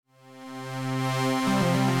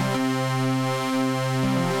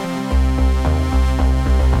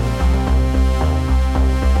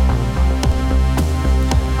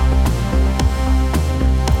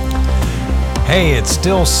Hey, it's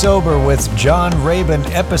Still Sober with John Rabin,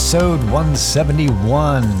 episode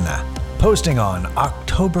 171, posting on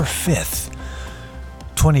October 5th,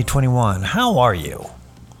 2021. How are you?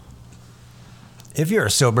 If you're a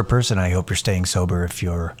sober person, I hope you're staying sober. If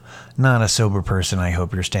you're not a sober person, I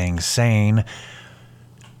hope you're staying sane.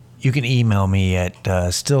 You can email me at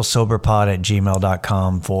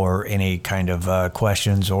stillsoberpod@gmail.com for any kind of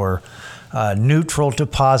questions or neutral to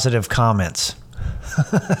positive comments.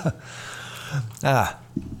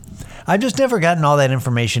 I've just never gotten all that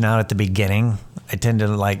information out at the beginning. I tend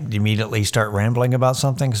to immediately start rambling about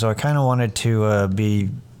something, so I kind of wanted to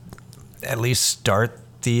at least start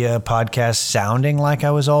the podcast sounding like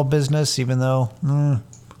I was all business, even though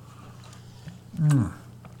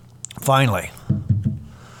finally.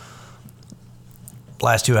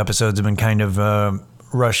 Last two episodes have been kind of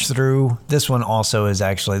rushed through. This one also is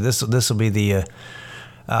actually, this will be the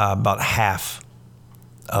about half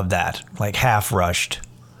of that, like half rushed.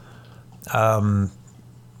 And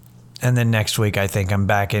then next week, I think I'm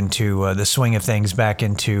back into the swing of things, back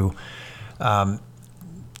into a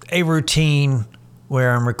routine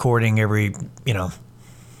where I'm recording every,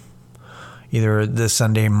 either the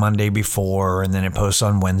Sunday, Monday before, and then it posts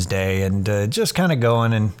on Wednesday, and just kind of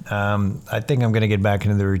going. And I think I'm going to get back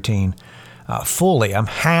into the routine fully. I'm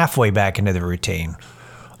halfway back into the routine.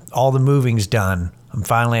 All the moving's done. I'm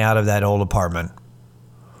finally out of that old apartment.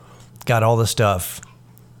 Got all the stuff.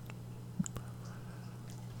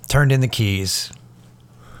 Turned in the keys.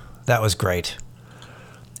 That was great.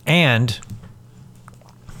 And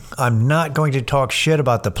I'm not going to talk shit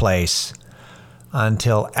about the place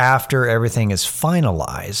until after everything is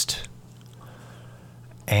finalized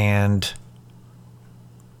and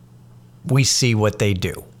we see what they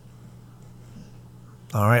do.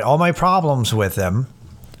 All right, all my problems with them,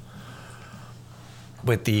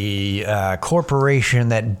 with the corporation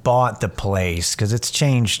that bought the place, because it's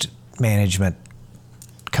changed management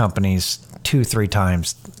companies 2-3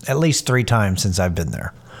 times, at least 3 times since I've been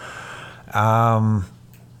there.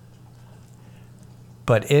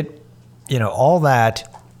 But it, all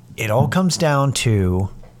that, it all comes down to,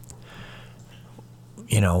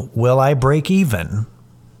 will I break even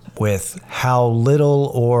with how little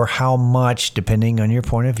or how much, depending on your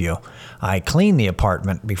point of view, I cleaned the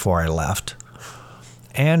apartment before I left,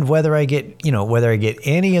 and whether I get, whether I get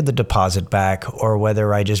any of the deposit back or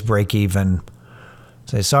whether I just break even,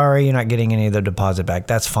 say, sorry, you're not getting any of the deposit back.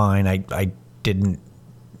 That's fine. I didn't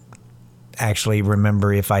actually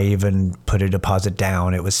remember if I even put a deposit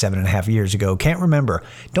down. It was 7.5 years ago. Can't remember.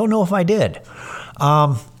 Don't know if I did.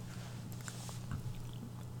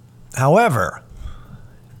 However,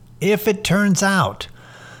 if it turns out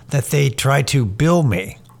that they try to bill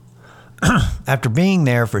me after being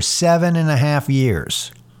there for 7.5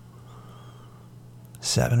 years,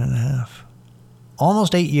 7.5,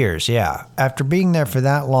 almost 8 years, yeah. After being there for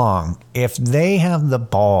that long, if they have the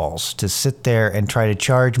balls to sit there and try to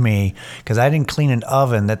charge me because I didn't clean an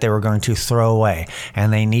oven that they were going to throw away,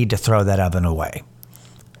 and they need to throw that oven away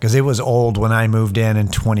because it was old when I moved in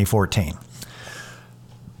 2014.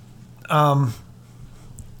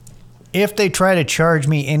 If they try to charge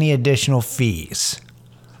me any additional fees,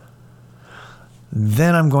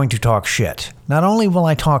 then I'm going to talk shit. Not only will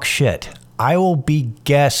I talk shit, I will be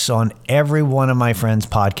guests on every one of my friends'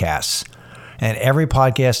 podcasts and every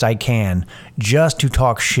podcast I can just to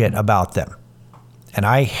talk shit about them. And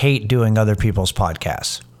I hate doing other people's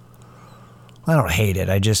podcasts. I don't hate it.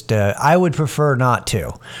 I just, I would prefer not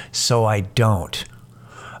to. So I don't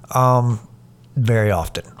very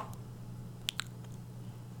often.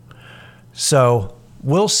 So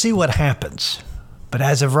we'll see what happens. But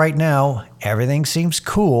as of right now, everything seems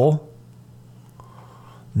cool.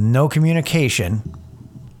 No communication,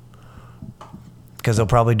 because they'll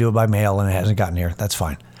probably do it by mail and it hasn't gotten here. That's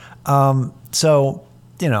fine. So,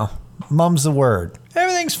 mum's the word.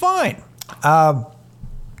 Everything's fine. I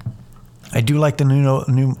do like the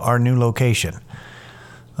our new location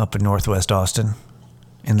up in Northwest Austin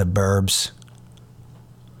in the burbs.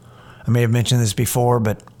 I may have mentioned this before,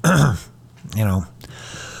 but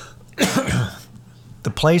the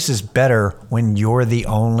place is better when you're the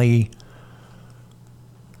only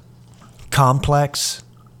complex.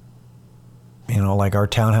 Like our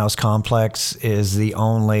townhouse complex is the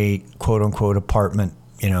only quote unquote apartment,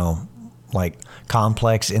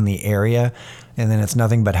 complex in the area. And then it's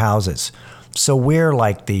nothing but houses. So we're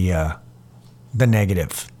like the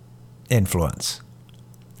negative influence.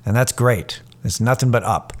 And that's great. It's nothing but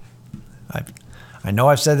up. I know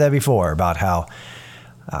I've said that before about how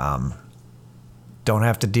don't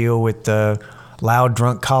have to deal with the loud,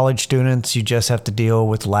 drunk college students. You just have to deal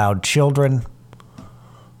with loud children.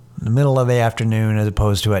 in the middle of the afternoon as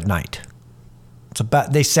opposed to at night.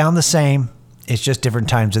 They sound the same. It's just different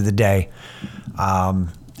times of the day,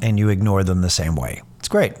 and you ignore them the same way. It's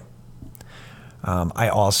great. I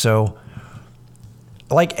also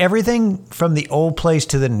like everything from the old place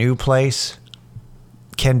to the new place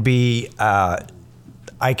can be.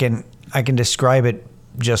 I can describe it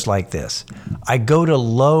just like this. I go to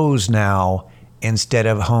Lowe's now instead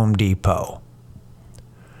of Home Depot.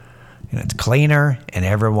 And it's cleaner and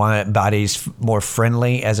everybody's more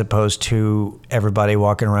friendly as opposed to everybody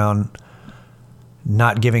walking around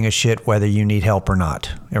not giving a shit whether you need help or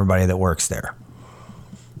not. Everybody that works there.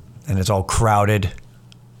 And it's all crowded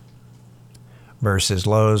versus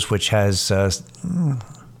Lowe's, which has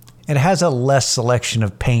it has a less selection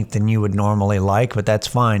of paint than you would normally like, but that's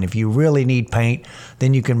fine. If you really need paint,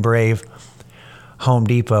 then you can brave Home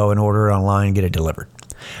Depot and order it online and get it delivered.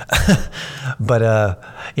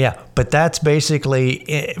 But that's basically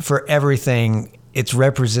it for everything. It's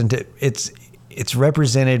represented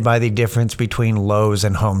by the difference between Lowe's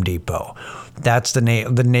and Home Depot. That's the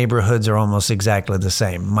neighborhoods are almost exactly the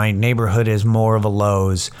same. My neighborhood is more of a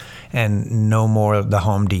Lowe's and no more of the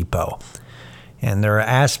Home Depot. And there are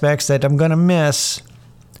aspects that I'm going to miss,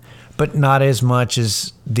 but not as much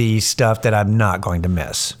as the stuff that I'm not going to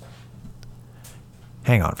miss.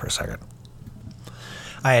 Hang on for a second.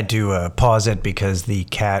 I had to pause it because the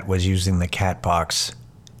cat was using the cat box,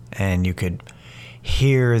 and you could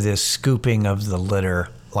hear this scooping of the litter,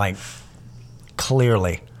 like,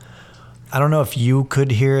 clearly. I don't know if you could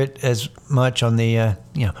hear it as much on the,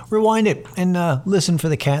 rewind it and listen for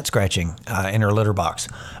the cat scratching in her litter box.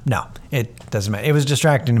 No, it doesn't matter. It was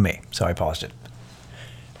distracting to me, so I paused it.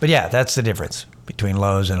 But yeah, that's the difference between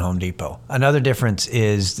Lowe's and Home Depot. Another difference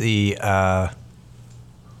is the...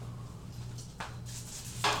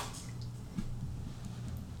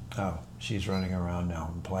 Oh, she's running around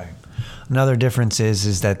now and playing. Another difference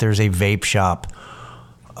is that there's a vape shop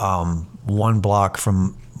 1 block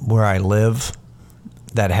from where I live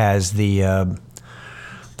that has the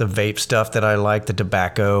vape stuff that I like, the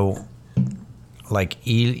tobacco, like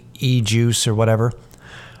e-juice or whatever,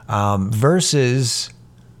 versus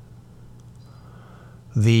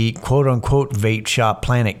the quote-unquote vape shop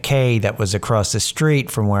Planet K that was across the street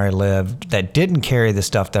from where I lived that didn't carry the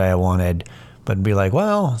stuff that I wanted, but be like,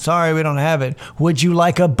 well, sorry, we don't have it. Would you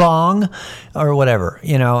like a bong or whatever?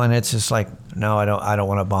 And it's just like, no, I don't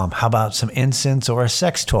want a bong. How about some incense or a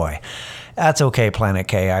sex toy? That's okay, Planet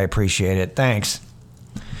K. I appreciate it. Thanks.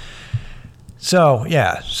 So,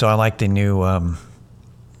 yeah. So I like the new,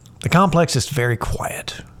 the complex is very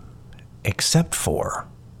quiet, except for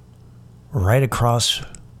right across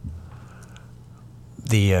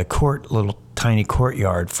the little tiny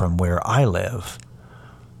courtyard from where I live.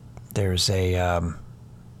 There's a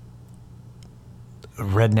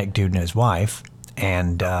redneck dude and his wife,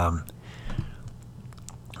 and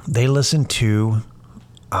they listen to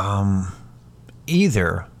they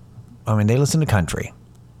listen to country.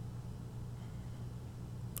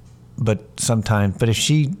 But if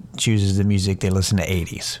she chooses the music, they listen to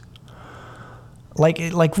 80s.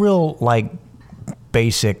 Like real, like,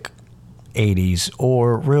 basic 80s,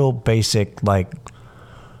 or real basic, like,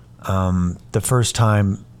 the first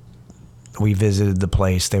time we visited the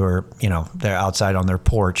place, they were, they're outside on their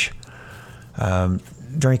porch,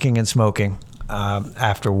 drinking and smoking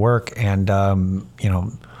after work, and,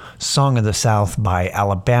 Song of the South by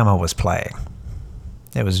Alabama was playing.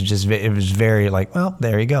 It was very like, well,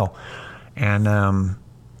 there you go. And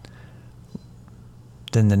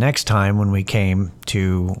then the next time when we came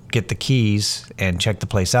to get the keys and check the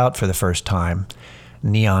place out for the first time,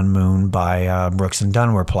 Neon Moon by Brooks and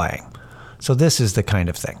Dunn were playing. So this is the kind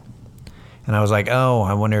of thing. And I was like, oh,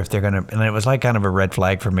 I wonder if they're going to... And it was like kind of a red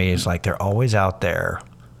flag for me. It's like they're always out there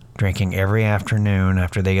drinking every afternoon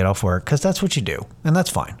after they get off work, because that's what you do. And that's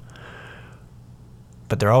fine.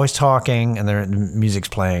 But they're always talking and the music's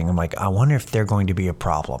playing. I'm like, I wonder if they're going to be a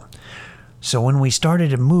problem. So when we started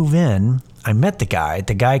to move in, I met the guy.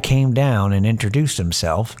 The guy came down and introduced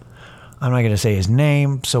himself. I'm not going to say his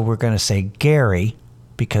name, so we're going to say Gary,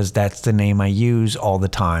 because that's the name I use all the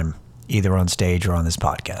time, either on stage or on this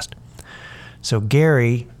podcast. So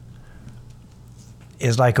Gary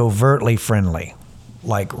is like overtly friendly,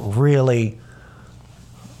 like really,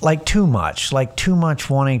 like too much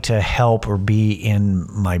wanting to help or be in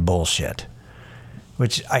my bullshit,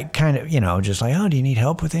 which I kind of, just like, oh, do you need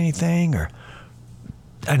help with anything? Or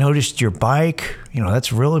I noticed your bike,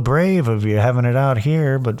 that's really brave of you having it out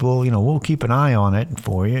here, but we'll keep an eye on it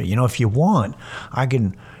for you. If you want, I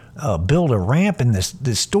can build a ramp in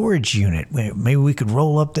this storage unit. Maybe we could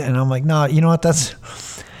roll up there. And I'm like, no, you know what?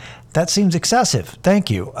 That seems excessive. Thank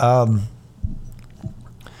you.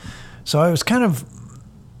 So I was kind of,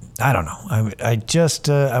 I don't know. I just,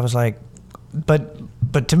 I was like, but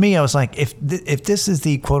to me, I was like, if this is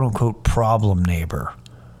the quote unquote problem neighbor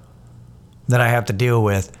that I have to deal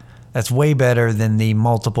with, that's way better than the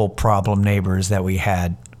multiple problem neighbors that we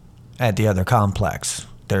had at the other complex.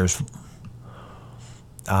 There's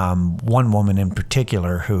one woman in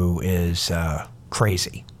particular who is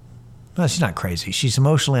crazy. No, she's not crazy. She's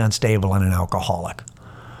emotionally unstable and an alcoholic.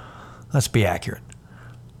 Let's be accurate.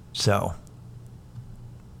 So,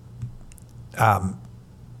 but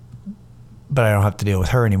I don't have to deal with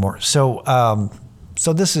her anymore. So,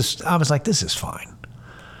 so this is, I was like, this is fine.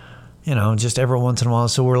 You know, just every once in a while.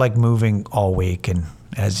 So we're like moving all week. And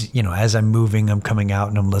as, you know, as I'm moving, I'm coming out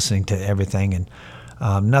and I'm listening to everything. And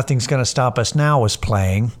Nothing's Gonna Stop Us Now was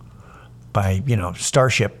playing by, you know,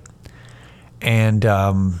 Starship. And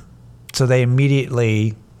so they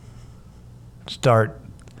immediately start,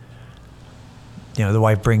 you know, the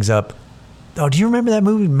wife brings up, oh, do you remember that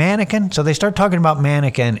movie Mannequin? So they start talking about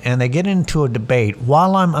Mannequin and they get into a debate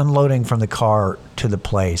while I'm unloading from the car to the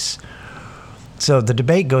place. So the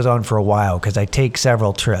debate goes on for a while because I take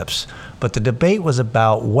several trips. But the debate was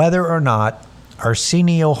about whether or not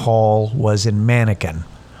Arsenio Hall was in Mannequin,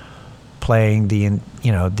 playing the,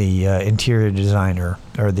 you know, the interior designer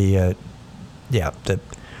or the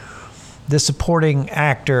supporting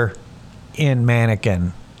actor in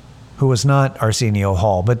Mannequin, who was not Arsenio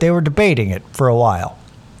Hall, but they were debating it for a while.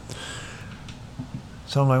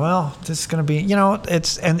 So I'm like, well, this is going to be, you know,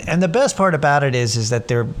 it's, and the best part about it is that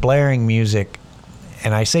they're blaring music,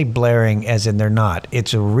 and I say blaring as in they're not.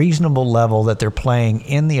 It's a reasonable level that they're playing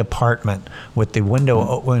in the apartment with the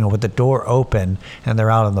window, you know, with the door open, and they're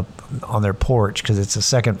out on their porch because it's a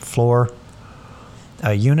second floor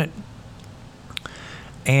unit,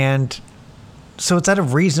 and so it's at a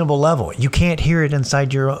reasonable level. You can't hear it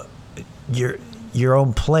inside your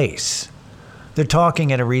own place. They're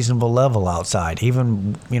talking at a reasonable level outside,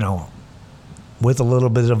 even, you know, with a little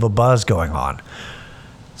bit of a buzz going on.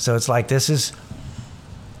 So it's like,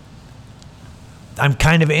 I'm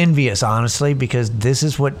kind of envious, honestly, because this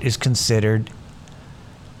is what is considered,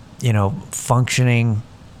 you know, a functioning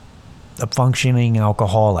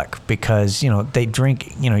alcoholic, because, you know, they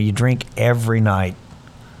drink, you know, you drink every night,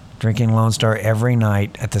 drinking Lone Star every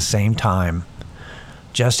night at the same time,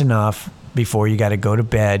 just enough before you got to go to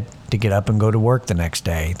bed to get up and go to work the next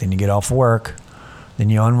day. Then you get off work, then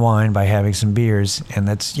you unwind by having some beers, and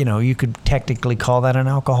that's, you know, you could technically call that an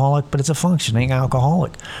alcoholic, but it's a functioning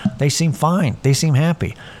alcoholic. They seem fine. They seem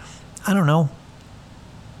happy. I don't know.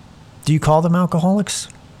 Do you call them alcoholics?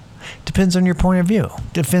 Depends on your point of view.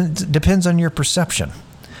 Depends on your perception.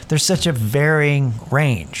 There's such a varying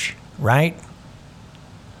range, right?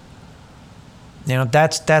 You know,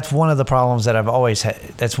 that's one of the problems that I've always had.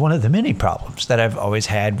 That's one of the many problems that I've always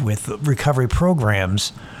had with recovery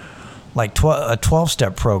programs, like a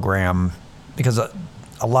 12-step program, because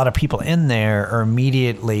a lot of people in there are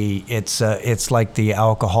immediately, it's like the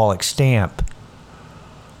alcoholic stamp.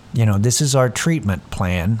 You know, this is our treatment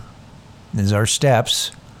plan. These are our steps.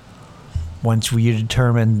 Once you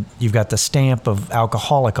determine you've got the stamp of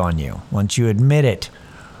alcoholic on you, once you admit it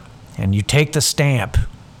and you take the stamp,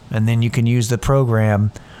 and then you can use the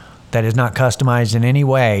program that is not customized in any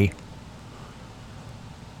way,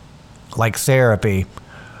 like therapy.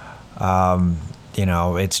 You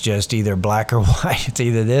know, it's just either black or white. It's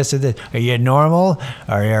either this or this. Are you normal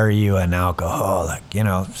or are you an alcoholic? You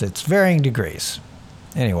know, it's varying degrees.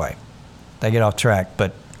 Anyway, I get off track,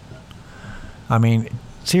 but I mean,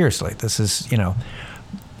 seriously, this is, you know,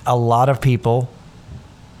 a lot of people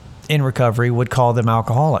in recovery would call them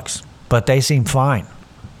alcoholics, but they seem fine.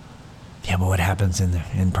 Yeah, but what happens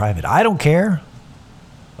in private? I don't care.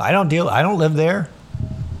 I don't live there.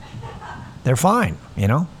 They're fine, you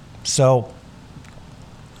know? So,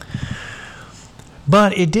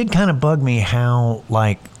 but it did kind of bug me how,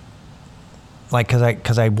 like,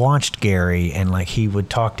 cause I watched Gary, and like he would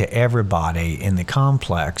talk to everybody in the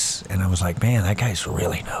complex, and I was like, man, that guy's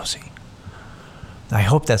really nosy. I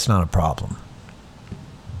hope that's not a problem.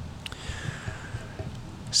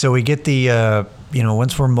 So we get the, you know,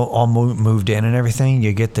 once we're all moved in and everything,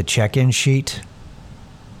 you get the check-in sheet.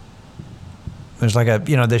 There's like a,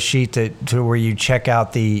 you know, the sheet to where you check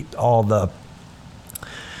out all the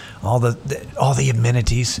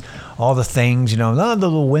amenities, all the things, you know, the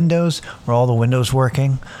little windows. Are all the windows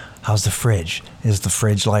working? How's the fridge? Is the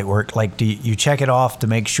fridge light work? Like, do you check it off to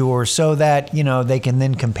make sure, so that, you know, they can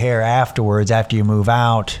then compare afterwards after you move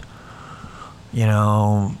out, you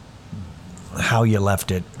know, how you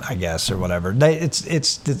left it, I guess, or whatever.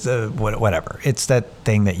 It's whatever. It's that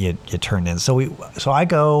thing that you turn in. So I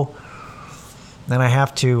go, then I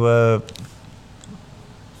have to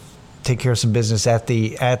take care of some business at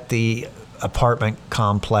the apartment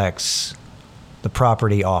complex, the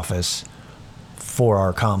property office for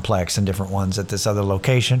our complex and different ones at this other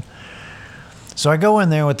location. So I go in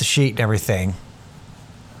there with the sheet and everything,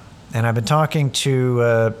 and I've been talking to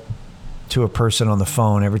a person on the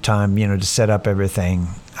phone every time, to set up everything.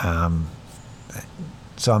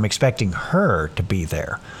 So I'm expecting her to be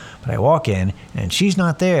there. But I walk in, and she's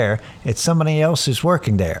not there. It's somebody else who's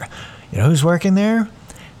working there. You know who's working there?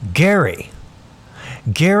 Gary.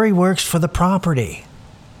 Gary works for the property.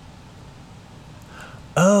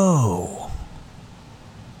 Oh.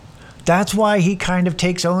 That's why he kind of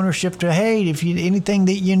takes ownership to, hey, if you anything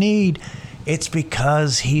that you need, it's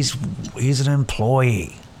because he's an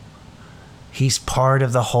employee. He's part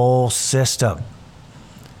of the whole system.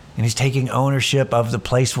 And he's taking ownership of the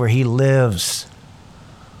place where he lives.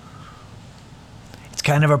 It's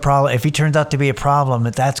kind of a problem. If he turns out to be a problem,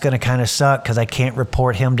 that's going to kind of suck because I can't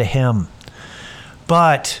report him to him.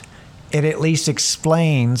 But it at least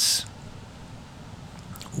explains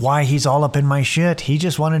why he's all up in my shit. He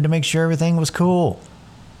just wanted to make sure everything was cool.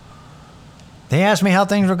 They asked me how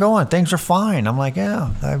things were going. Things are fine. I'm like,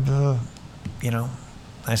 yeah,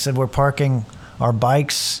 I said, we're parking our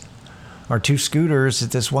bikes, our 2 scooters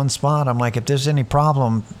at this one spot. I'm like, if there's any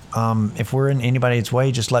problem, if we're in anybody's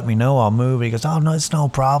way, just let me know. I'll move. He goes, oh, no, it's no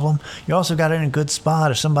problem. You also got it in a good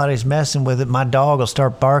spot. If somebody's messing with it, my dog will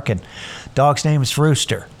start barking. Dog's name is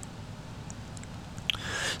Rooster.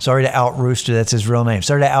 Sorry to out Rooster. That's his real name.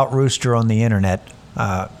 Sorry to out Rooster on the internet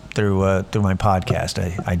through my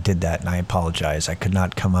podcast. I did that, and I apologize. I could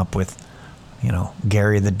not come up with,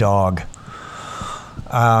 Gary the dog.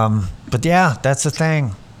 But yeah, that's the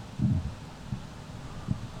thing.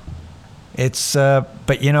 It's,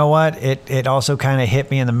 but you know what? It also kind of hit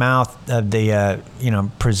me in the mouth of the,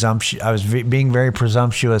 presumption. I was being very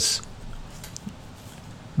presumptuous,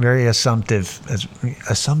 very assumptive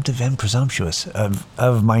and presumptuous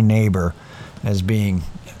of my neighbor as being,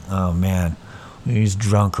 oh man, these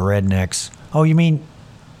drunk rednecks. Oh, you mean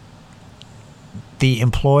the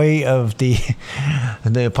employee of the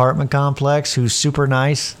apartment complex who's super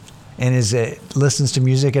nice and listens to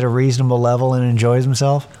music at a reasonable level and enjoys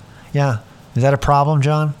himself? Yeah. Is that a problem,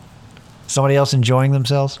 John? Somebody else enjoying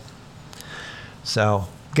themselves? So,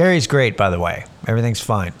 Gary's great, by the way. Everything's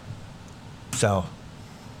fine. So,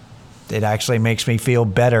 it actually makes me feel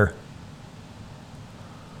better.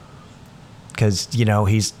 Because,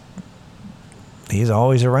 he's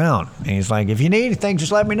always around. And he's like, if you need anything,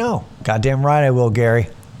 just let me know. Goddamn right I will, Gary.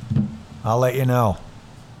 I'll let you know.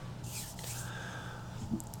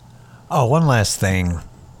 Oh, one last thing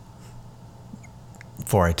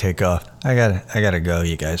before I take off. I gotta go,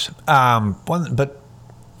 you guys.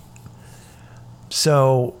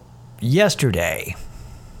 So yesterday,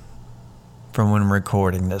 from when I'm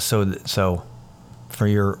recording this, so for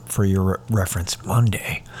your reference,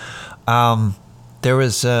 Monday, there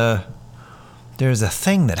was a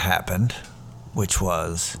thing that happened, which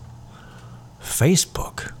was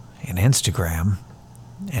Facebook and Instagram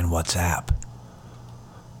and WhatsApp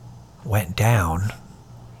went down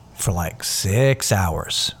for like 6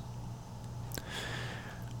 hours.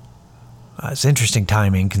 It's interesting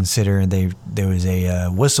timing considering there was a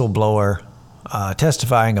whistleblower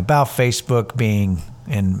testifying about Facebook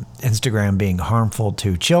and Instagram being harmful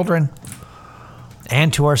to children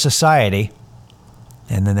and to our society.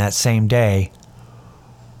 And then that same day,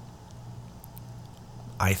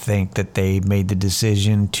 I think that they made the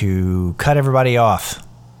decision to cut everybody off.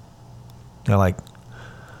 They're like,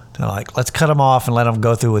 let's cut them off and let them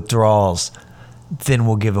go through withdrawals. Then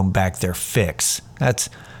we'll give them back their fix. That's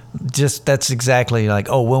exactly like,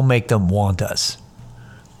 oh, we'll make them want us.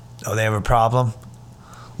 Oh, they have a problem?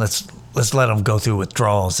 Let's let them go through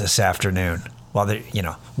withdrawals this afternoon while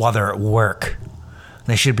they're at work.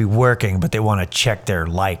 They should be working, but they want to check their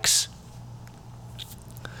likes.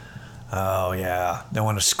 Oh, yeah. They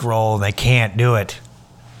want to scroll and they can't do it.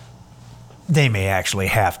 They may actually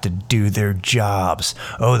have to do their jobs.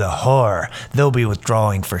 Oh, the horror. They'll be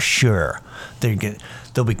withdrawing for sure.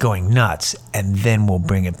 They'll be going nuts, and then we'll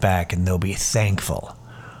bring it back, and they'll be thankful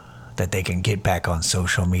that they can get back on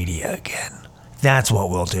social media again. That's what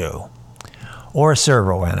we'll do. Or a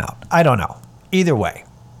server went out. I don't know. Either way.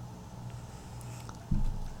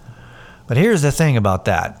 But here's the thing about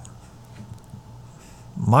that.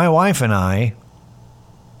 My wife and I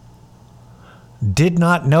did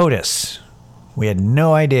not notice. We had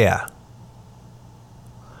no idea.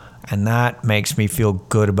 And that makes me feel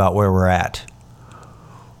good about where we're at.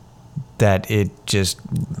 That it just,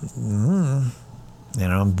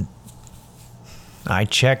 I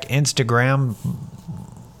check Instagram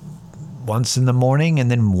once in the morning and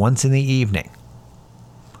then once in the evening.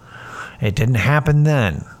 It didn't happen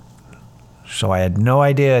then. So I had no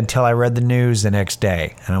idea until I read the news the next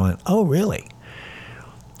day. And I went, oh, really?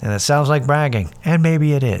 And it sounds like bragging. And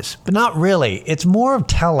maybe it is. But not really. It's more of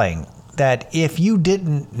telling that if you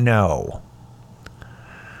didn't know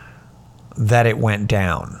that it went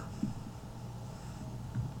down,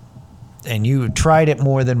 and you tried it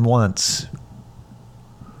more than once.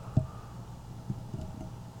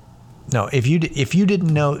 No, if you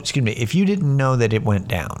didn't know that it went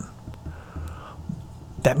down,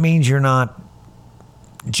 that means you're not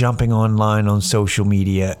jumping online on social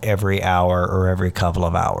media every hour or every couple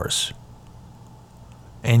of hours.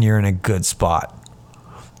 And you're in a good spot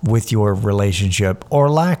with your relationship or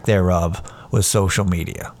lack thereof with social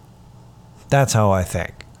media. That's how I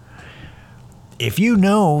think. If you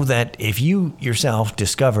know that, if you yourself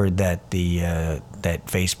discovered that that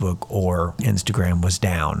Facebook or Instagram was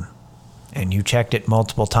down, and you checked it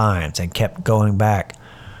multiple times and kept going back,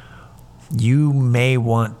 you may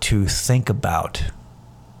want to think about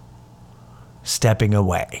stepping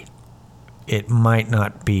away. It might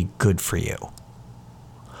not be good for you.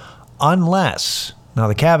 Unless, now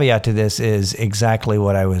the caveat to this is exactly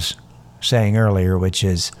what I was saying earlier, which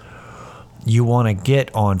is you want to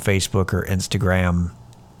get on Facebook or Instagram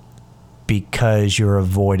because you're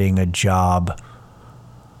avoiding a job,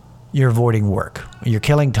 you're avoiding work, you're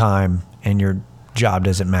killing time, and your job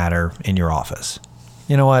doesn't matter in your office.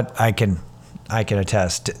 You know what? I can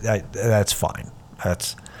attest. That's fine.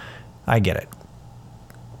 I get it.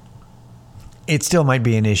 It still might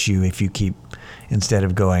be an issue if you keep, instead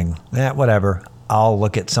of going, whatever, I'll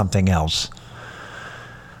look at something else.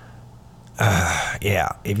 Yeah,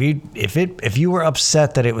 if you were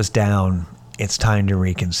upset that it was down, it's time to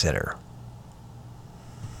reconsider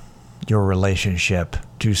your relationship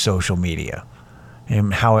to social media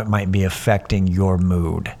and how it might be affecting your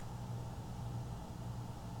mood.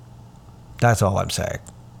 That's all I'm saying.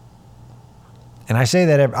 And I say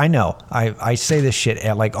that, I know, I say this shit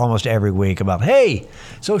at like almost every week about, hey,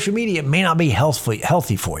 social media may not be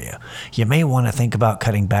healthy for you. You may want to think about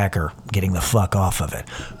cutting back or getting the fuck off of it.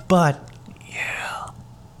 But, yeah,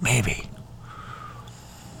 maybe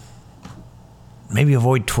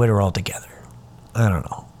avoid Twitter altogether. I don't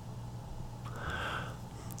know.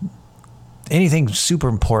 Anything super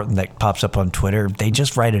important that pops up on Twitter, they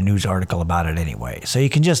just write a news article about it anyway. So you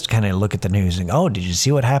can just kind of look at the news and go, oh, did you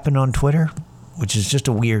see what happened on Twitter? Which is just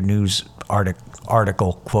a weird news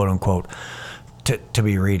article, quote unquote, to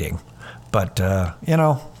be reading. But, I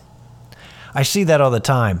see that all the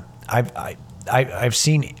time. I've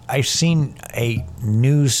seen a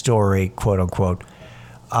news story, quote unquote,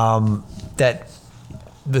 that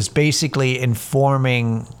was basically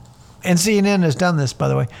informing, and CNN has done this, by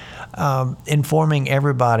the way, informing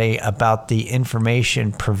everybody about the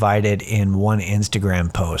information provided in one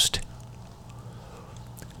Instagram post.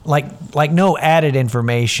 Like no added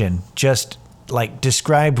information, just like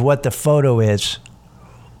described what the photo is,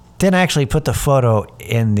 then actually put the photo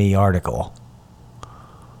in the article,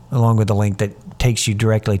 along with the link that takes you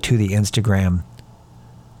directly to the Instagram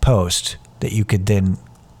post that you could then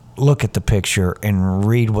look at the picture and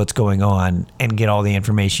read what's going on and get all the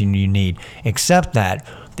information you need. Except that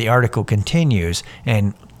the article continues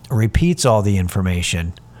and repeats all the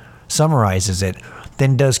information, summarizes it,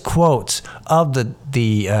 then does quotes of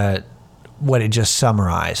the what it just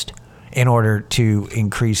summarized in order to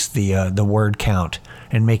increase the word count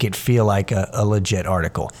and make it feel like a legit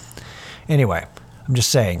article. Anyway, I'm just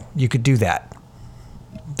saying, you could do that.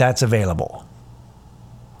 That's available.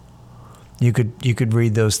 You could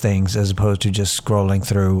read those things as opposed to just scrolling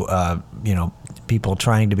through, people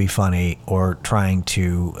trying to be funny or trying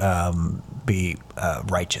to be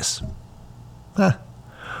righteous.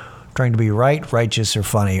 Trying to be right, righteous, or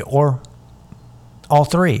funny, or all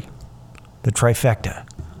three. The trifecta.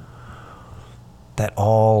 That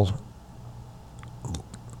all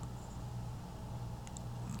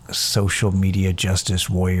social media justice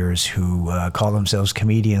warriors who call themselves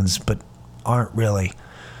comedians but aren't really.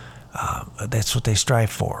 That's what they strive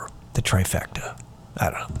for. The trifecta.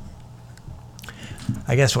 I don't know.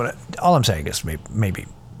 I guess all I'm saying is maybe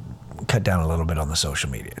cut down a little bit on the social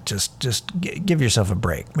media. Just give yourself a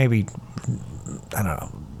break. Maybe, I don't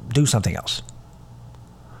know, do something else.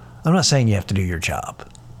 I'm not saying you have to do your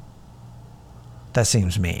job. That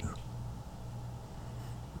seems mean.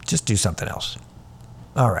 Just do something else.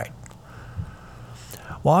 All right.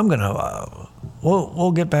 Well, I'm going to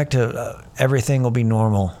we'll get back to everything will be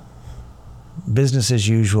normal, business as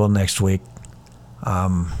usual next week.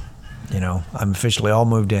 I'm officially all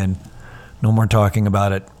moved in. No more talking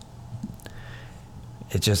about it.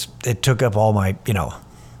 It took up all my,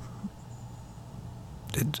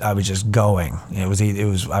 I was just going. I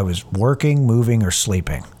was working, moving, or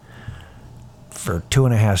sleeping for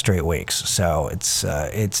 2.5 straight weeks. So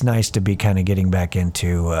it's nice to be kind of getting back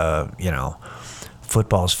into,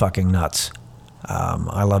 football's fucking nuts.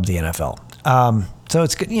 I love the NFL. So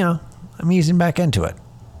it's good, I'm easing back into it.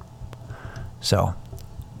 So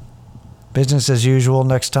business as usual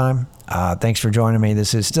next time. Thanks for joining me.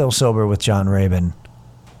 This is Still Sober with John Rabin.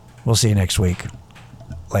 We'll see you next week.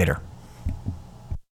 Later.